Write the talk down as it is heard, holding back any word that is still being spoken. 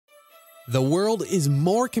The world is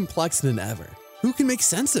more complex than ever. Who can make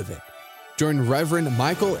sense of it? Join Reverend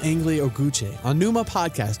Michael Angley Oguche on Numa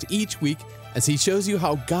Podcast each week as he shows you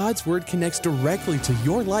how God's Word connects directly to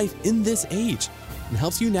your life in this age and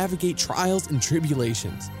helps you navigate trials and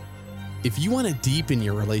tribulations. If you want to deepen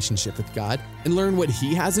your relationship with God and learn what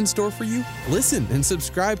He has in store for you, listen and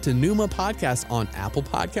subscribe to Numa Podcast on Apple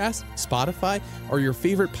Podcasts, Spotify, or your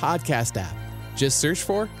favorite podcast app. Just search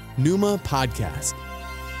for Numa Podcast.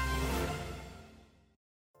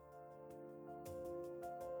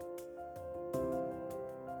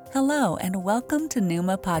 Hello and welcome to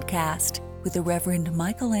Numa Podcast with the Reverend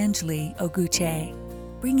Michael Angley Oguche,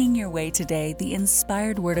 bringing your way today the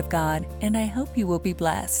inspired Word of God, and I hope you will be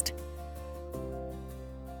blessed.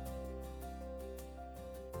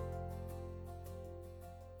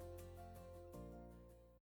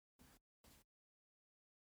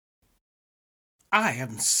 I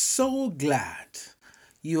am so glad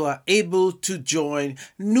you are able to join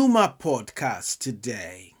Numa Podcast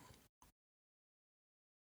today.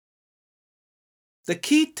 The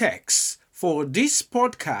key text for this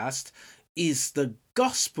podcast is the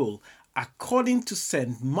Gospel according to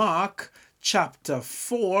St. Mark chapter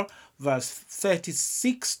 4 verse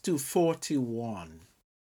 36 to 41.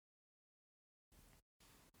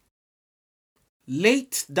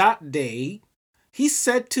 Late that day, he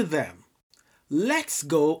said to them, "Let's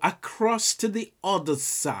go across to the other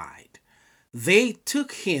side." They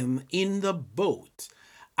took him in the boat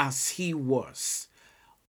as he was.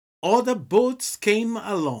 Other boats came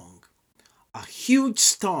along. A huge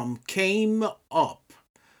storm came up.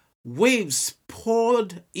 Waves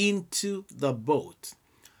poured into the boat,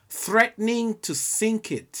 threatening to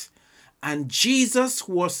sink it, and Jesus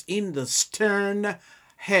was in the stern,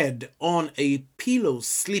 head on a pillow,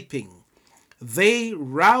 sleeping. They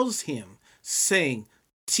roused him, saying,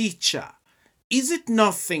 "Teacher, is it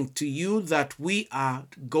nothing to you that we are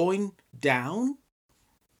going down?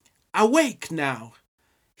 Awake now."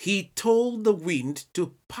 He told the wind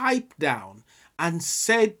to pipe down and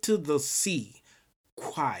said to the sea,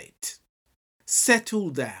 "Quiet, settle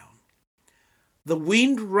down." The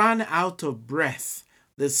wind ran out of breath.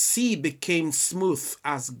 The sea became smooth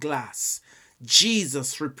as glass.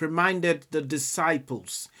 Jesus reprimanded the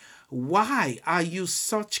disciples, "Why are you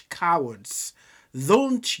such cowards?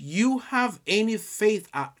 Don't you have any faith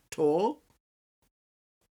at all?"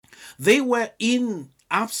 They were in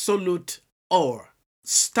absolute awe,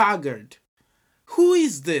 staggered. "Who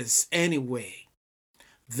is this anyway?"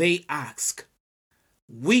 they asked.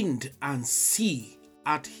 Wind and sea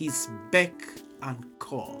at his beck and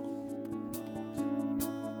call.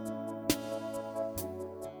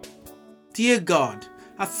 Dear God,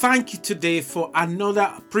 I thank you today for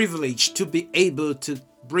another privilege to be able to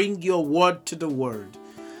bring your word to the world.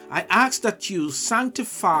 I ask that you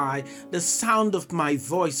sanctify the sound of my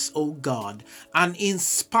voice, O God, and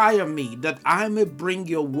inspire me that I may bring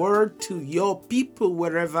your word to your people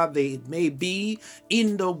wherever they may be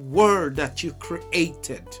in the world that you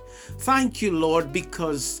created. Thank you, Lord,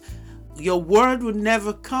 because your word will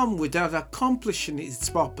never come without accomplishing its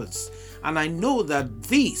purpose. And I know that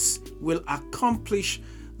this will accomplish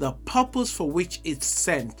the purpose for which it's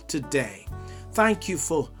sent today. Thank you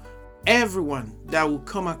for everyone that will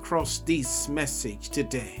come across this message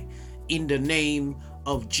today. In the name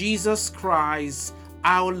of Jesus Christ,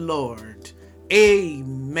 our Lord.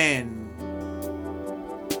 Amen.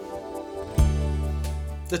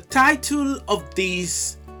 The title of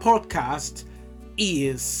this podcast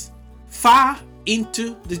is Far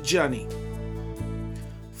Into the Journey.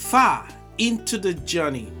 Far into the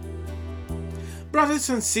journey. Brothers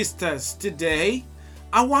and sisters, today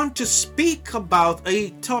I want to speak about a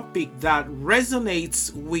topic that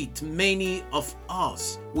resonates with many of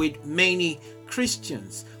us, with many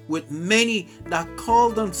Christians, with many that call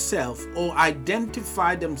themselves or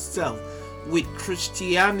identify themselves with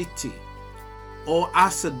Christianity or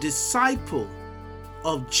as a disciple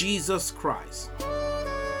of Jesus Christ.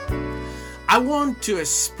 I want to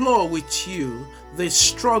explore with you the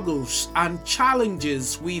struggles and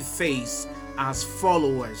challenges we face as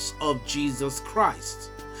followers of Jesus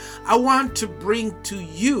Christ. I want to bring to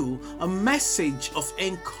you a message of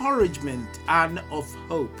encouragement and of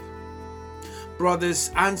hope.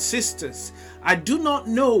 Brothers and sisters, I do not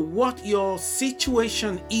know what your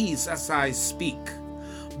situation is as I speak,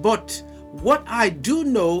 but what I do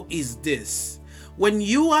know is this: when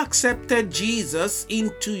you accepted Jesus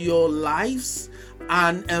into your lives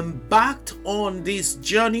and embarked on this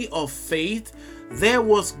journey of faith, there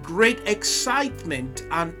was great excitement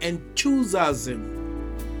and enthusiasm.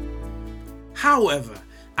 However,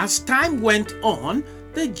 as time went on,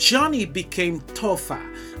 the journey became tougher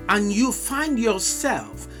and you find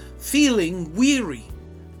yourself feeling weary,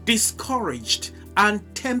 discouraged, and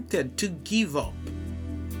tempted to give up.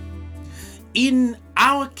 In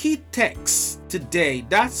our key text today,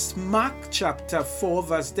 that's Mark chapter 4,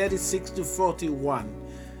 verse 36 to 41,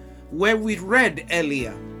 where we read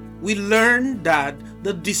earlier, we learned that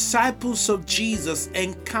the disciples of Jesus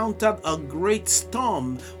encountered a great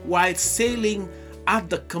storm while sailing at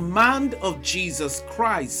the command of Jesus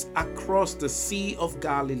Christ across the Sea of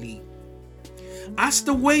Galilee. As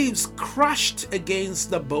the waves crashed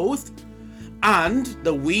against the boat and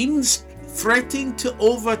the winds threatened to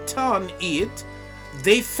overturn it,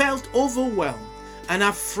 they felt overwhelmed and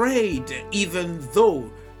afraid, even though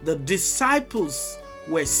the disciples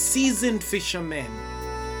were seasoned fishermen.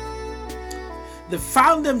 They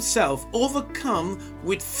found themselves overcome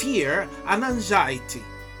with fear and anxiety.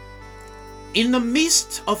 In the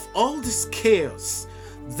midst of all this chaos,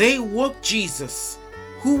 they woke Jesus,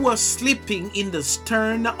 who was sleeping in the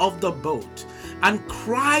stern of the boat, and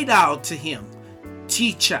cried out to him,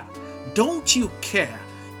 "Teacher, don't you care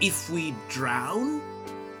if we drown?"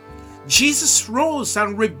 Jesus rose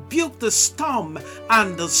and rebuked the storm,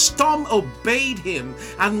 and the storm obeyed him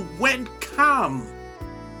and went calm.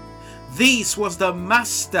 This was the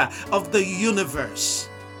Master of the universe.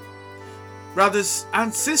 Brothers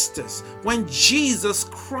and sisters, when Jesus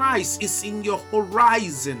Christ is in your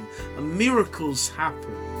horizon, miracles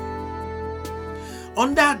happen.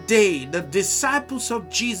 On that day, the disciples of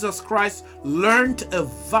Jesus Christ learned a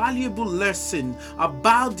valuable lesson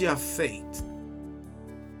about their faith.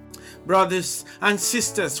 Brothers and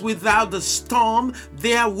sisters, without the storm,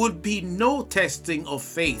 there would be no testing of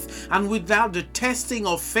faith. And without the testing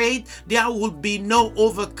of faith, there would be no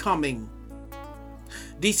overcoming.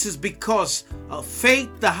 This is because a faith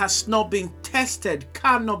that has not been tested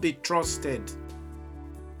cannot be trusted.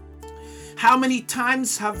 How many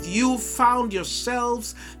times have you found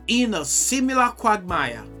yourselves in a similar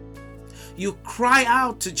quagmire? You cry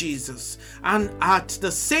out to Jesus, and at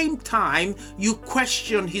the same time, you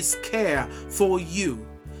question his care for you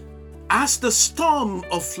as the storm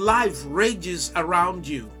of life rages around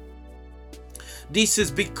you. This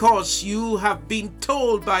is because you have been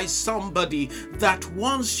told by somebody that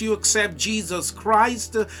once you accept Jesus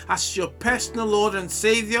Christ as your personal Lord and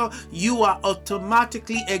Savior, you are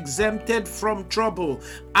automatically exempted from trouble.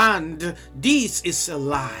 And this is a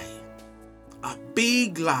lie, a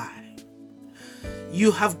big lie.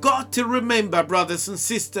 You have got to remember, brothers and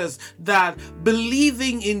sisters, that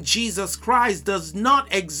believing in Jesus Christ does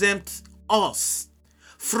not exempt us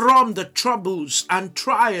from the troubles and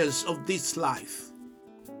trials of this life.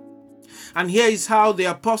 And here is how the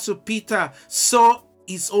Apostle Peter saw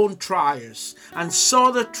his own trials and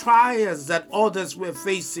saw the trials that others were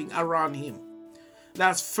facing around him.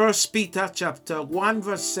 That's 1 Peter chapter 1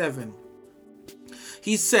 verse 7.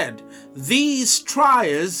 He said, "These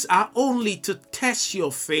trials are only to test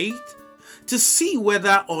your faith, to see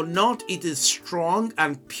whether or not it is strong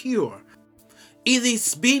and pure. It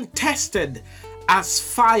is being tested as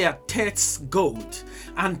fire tests gold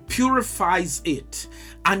and purifies it,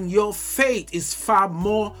 and your faith is far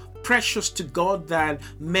more precious to God than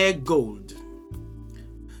mere gold."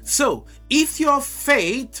 So, if your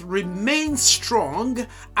faith remains strong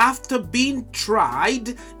after being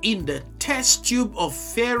tried in the test tube of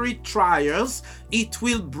fiery trials, it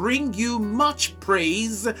will bring you much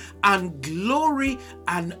praise and glory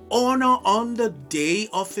and honor on the day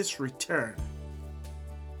of his return.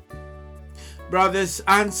 Brothers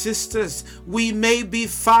and sisters, we may be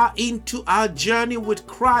far into our journey with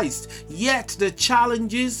Christ, yet the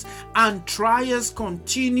challenges and trials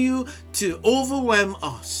continue to overwhelm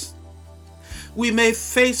us. We may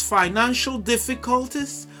face financial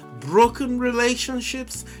difficulties, broken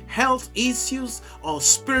relationships, health issues, or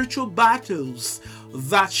spiritual battles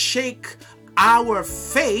that shake our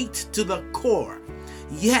faith to the core.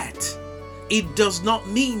 Yet, it does not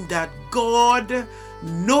mean that God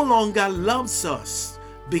no longer loves us,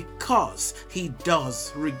 because he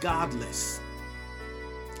does regardless.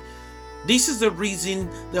 This is the reason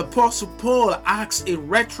the Apostle Paul asks a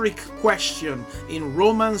rhetoric question in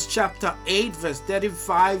Romans chapter 8 verse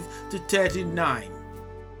 35 to 39.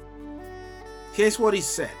 Here's what he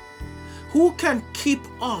said: "Who can keep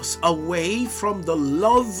us away from the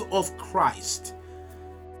love of Christ?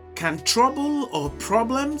 Can trouble or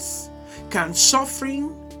problems? Can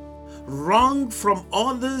suffering? Wrong from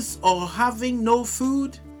others or having no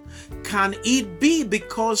food? Can it be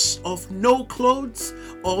because of no clothes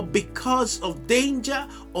or because of danger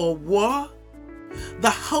or war? The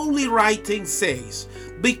Holy Writing says,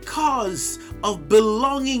 because of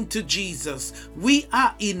belonging to Jesus, we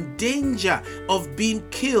are in danger of being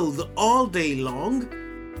killed all day long.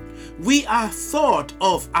 We are thought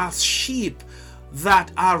of as sheep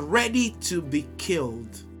that are ready to be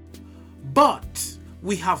killed. But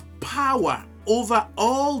we have power over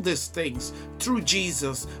all these things through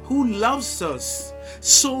Jesus, who loves us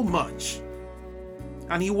so much.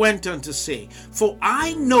 And he went on to say, for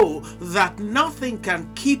I know that nothing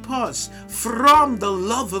can keep us from the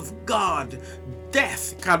love of God.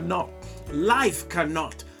 Death cannot, life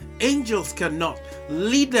cannot, angels cannot,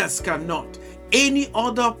 leaders cannot, any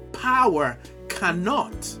other power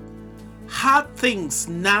cannot. Hard things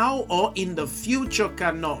now or in the future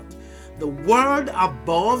cannot. The world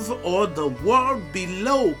above or the world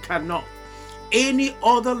below cannot. Any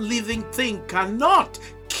other living thing cannot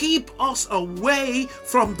keep us away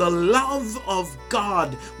from the love of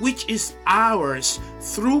God, which is ours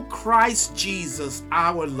through Christ Jesus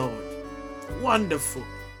our Lord. Wonderful.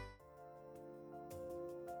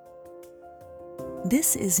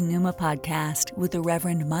 This is Numa Podcast with the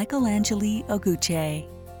Reverend Michael Angeli Oguche.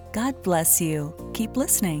 God bless you. Keep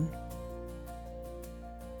listening.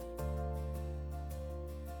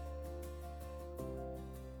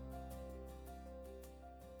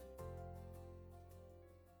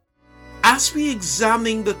 As we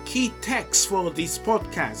examine the key text for this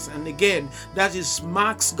podcast, and again, that is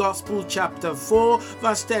Mark's Gospel chapter 4,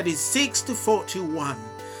 verse 36 to 41,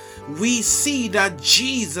 we see that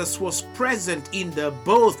Jesus was present in the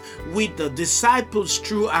boat with the disciples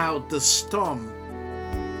throughout the storm.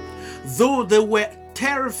 Though they were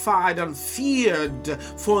terrified and feared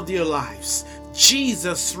for their lives,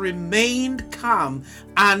 Jesus remained calm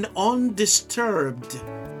and undisturbed.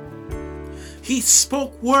 He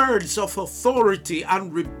spoke words of authority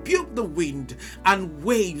and rebuked the wind and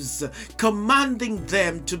waves, commanding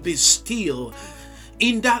them to be still.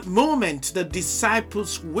 In that moment, the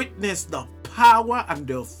disciples witnessed the power and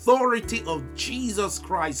the authority of Jesus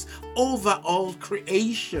Christ over all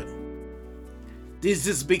creation. This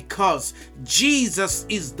is because Jesus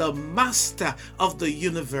is the master of the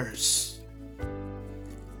universe.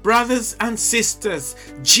 Brothers and sisters,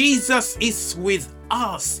 Jesus is with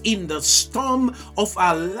us in the storm of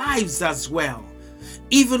our lives as well.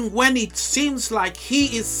 Even when it seems like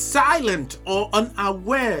he is silent or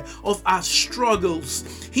unaware of our struggles,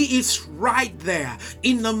 he is right there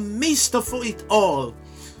in the midst of it all.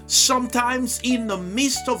 Sometimes in the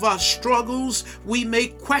midst of our struggles, we may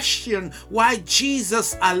question why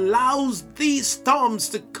Jesus allows these storms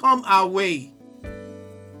to come our way.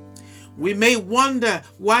 We may wonder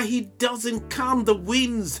why he doesn't calm the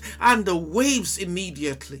winds and the waves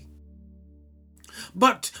immediately.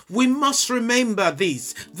 But we must remember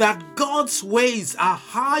this, that God's ways are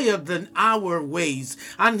higher than our ways,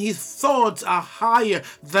 and his thoughts are higher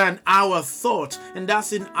than our thoughts. And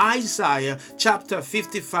that's in Isaiah chapter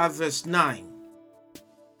 55 verse 9.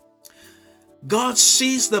 God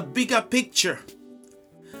sees the bigger picture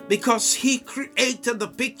because he created the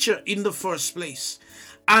picture in the first place.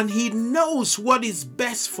 And he knows what is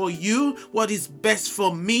best for you, what is best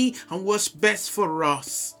for me, and what's best for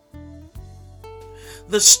us.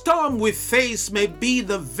 The storm we face may be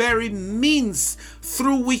the very means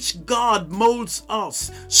through which God molds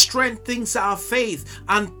us, strengthens our faith,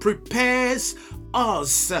 and prepares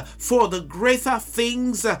us for the greater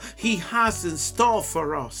things he has in store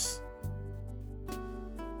for us.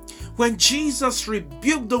 When Jesus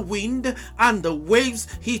rebuked the wind and the waves,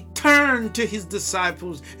 he turned to his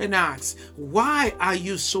disciples and asked, "Why are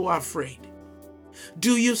you so afraid?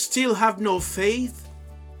 Do you still have no faith?"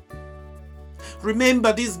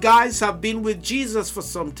 Remember, these guys have been with Jesus for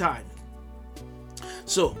some time.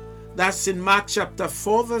 So, that's in Mark chapter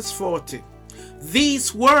 4 verse 40.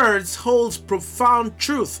 These words hold profound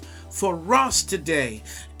truth for us today.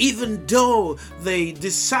 Even though the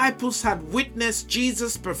disciples had witnessed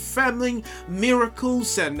Jesus performing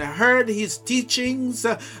miracles and heard his teachings,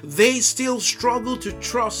 they still struggled to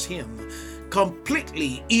trust him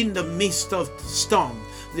completely in the midst of the storm.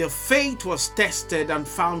 Their faith was tested and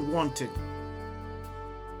found wanting.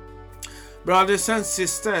 Brothers and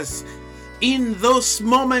sisters, in those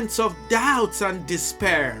moments of doubt and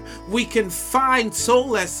despair, we can find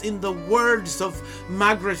solace in the words of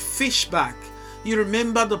Margaret Fishback. You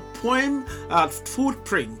remember the poem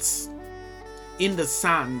Footprints? in the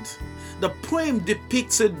sand. The poem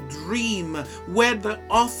depicts a dream where the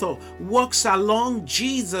author walks along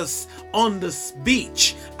Jesus on the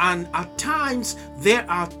beach, and at times there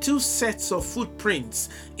are two sets of footprints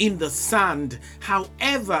in the sand.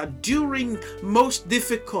 However, during most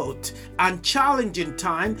difficult and challenging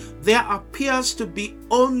time, there appears to be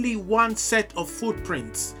only one set of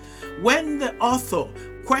footprints. When the author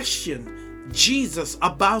questioned Jesus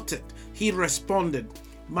about it, he responded,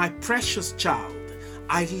 "My precious child,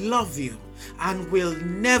 I love you and will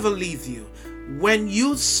never leave you. When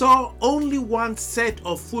you saw only one set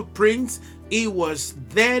of footprints, it was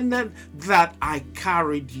then that I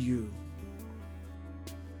carried you."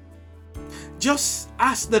 Just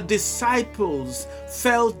as the disciples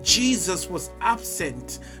felt Jesus was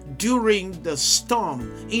absent during the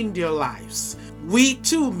storm in their lives, we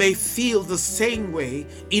too may feel the same way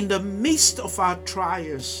in the midst of our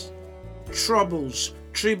trials, troubles,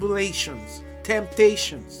 tribulations,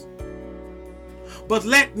 temptations. But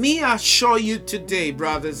let me assure you today,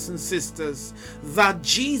 brothers and sisters, that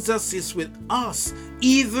Jesus is with us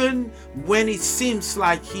even when it seems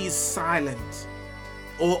like He is silent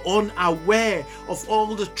or unaware of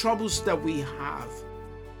all the troubles that we have.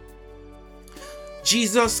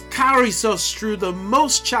 Jesus carries us through the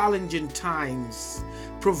most challenging times,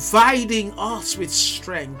 providing us with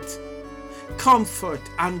strength, comfort,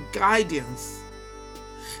 and guidance.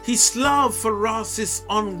 His love for us is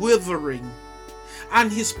unwavering,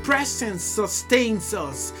 and His presence sustains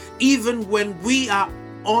us even when we are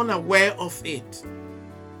unaware of it.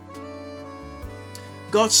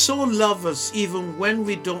 God so loves us even when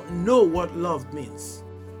we don't know what love means.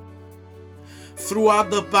 Throughout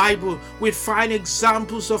the Bible, we find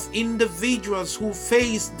examples of individuals who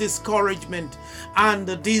face discouragement and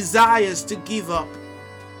the desires to give up.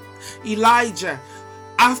 Elijah,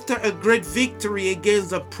 after a great victory against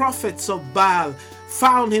the prophets of Baal,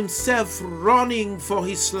 found himself running for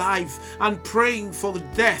his life and praying for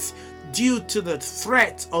death due to the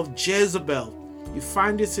threat of Jezebel. You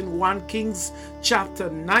find this in 1 Kings chapter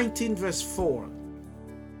 19 verse 4.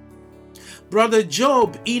 Brother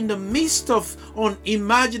Job, in the midst of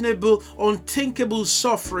unimaginable, unthinkable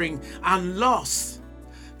suffering and loss,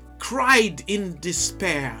 cried in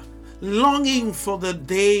despair, longing for the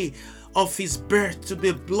day of his birth to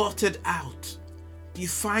be blotted out. You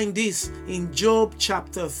find this in Job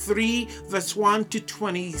chapter 3 verse 1 to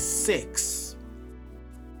 26.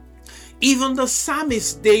 Even the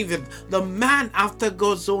psalmist David, the man after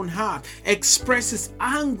God's own heart, expresses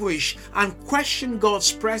anguish and questions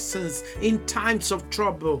God's presence in times of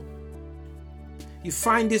trouble. You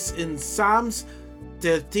find this in Psalms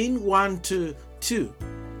 13, 1 to 2.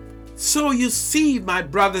 So you see, my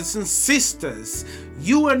brothers and sisters,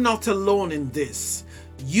 you are not alone in this.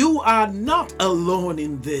 You are not alone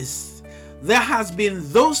in this. There has been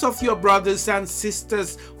those of your brothers and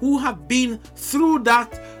sisters who have been through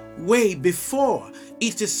that way before.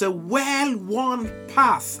 It is a well-worn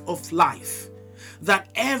path of life that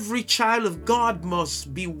every child of God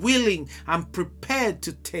must be willing and prepared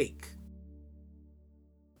to take.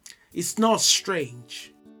 It's not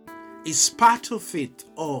strange. It's part of it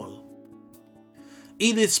all.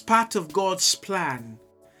 It is part of God's plan.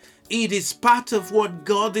 It is part of what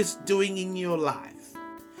God is doing in your life.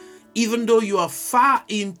 Even though you are far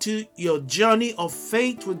into your journey of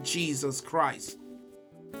faith with Jesus Christ.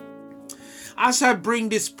 As I bring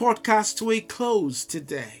this podcast to a close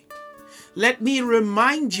today, let me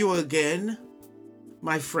remind you again,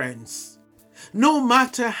 my friends, no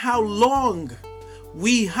matter how long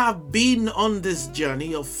we have been on this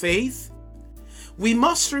journey of faith, we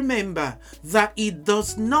must remember that it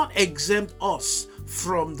does not exempt us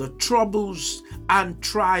from the troubles and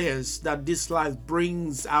trials that this life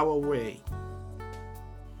brings our way.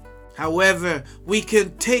 However, we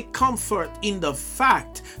can take comfort in the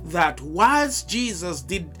fact that whilst Jesus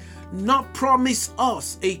did not promise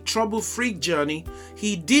us a trouble-free journey,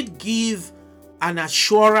 He did give an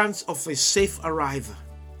assurance of a safe arrival.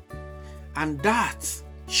 And that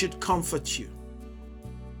should comfort you.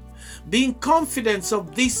 Being confident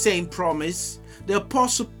of this same promise, the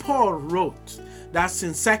Apostle Paul wrote, that's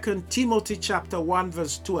in 2 Timothy chapter 1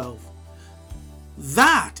 verse 12.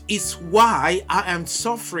 That is why I am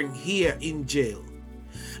suffering here in jail,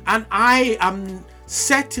 and I am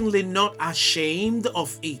certainly not ashamed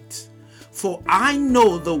of it, for I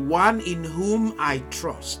know the one in whom I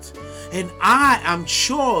trust, and I am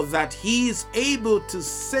sure that He is able to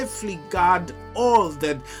safely guard all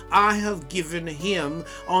that I have given Him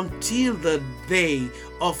until the day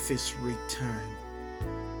of His return.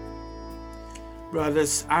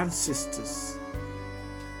 Brothers and sisters,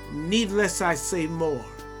 needless I say more,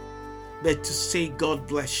 but to say God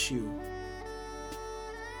bless you.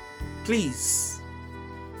 Please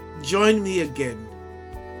join me again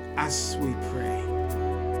as we pray.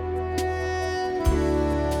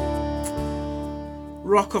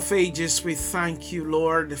 Rock of Ages, we thank you,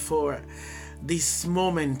 Lord, for this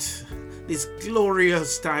moment, this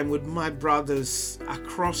glorious time with my brothers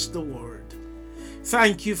across the world.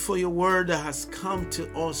 Thank you for your word that has come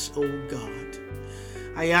to us, O God.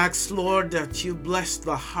 I ask, Lord, that you bless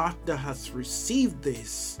the heart that has received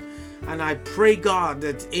this. And I pray, God,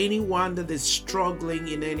 that anyone that is struggling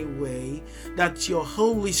in any way, that your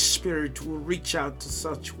Holy Spirit will reach out to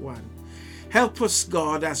such one. Help us,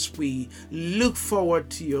 God, as we look forward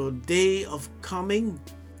to your day of coming,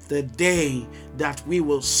 the day that we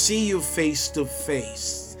will see you face to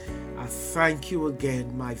face. I thank you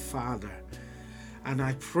again, my Father. And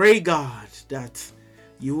I pray, God, that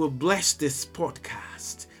you will bless this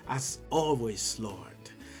podcast as always, Lord,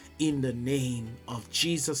 in the name of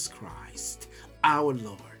Jesus Christ, our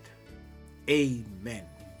Lord. Amen.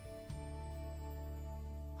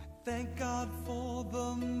 Thank God for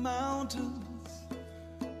the mountains.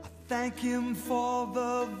 I thank him for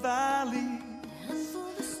the valleys.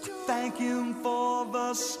 Thank him for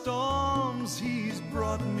the storms he's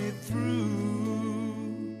brought me through.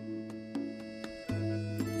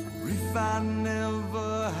 If I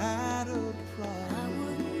never had a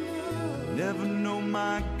problem, never know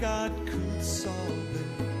my God could solve it.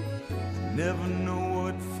 I never know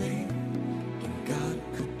what faith in God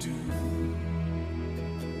could do.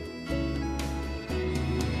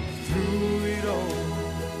 Through it all,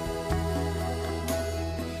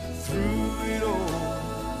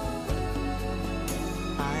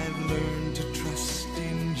 I've learned to trust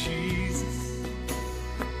in Jesus.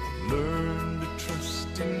 I've learned to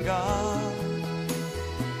trust in God.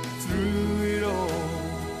 Through it all,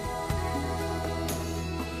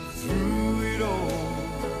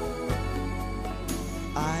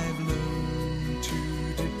 I've learned to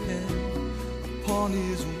depend upon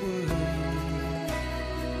his word.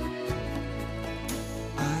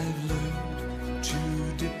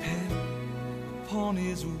 On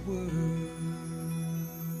his word.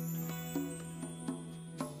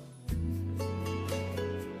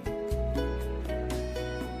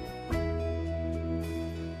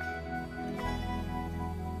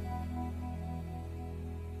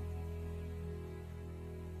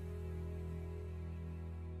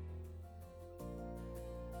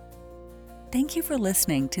 Thank you for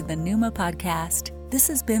listening to the Pneuma Podcast. This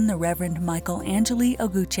has been the Reverend Michael Angeli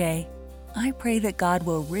Oguche. I pray that God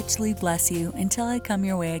will richly bless you until I come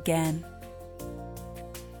your way again.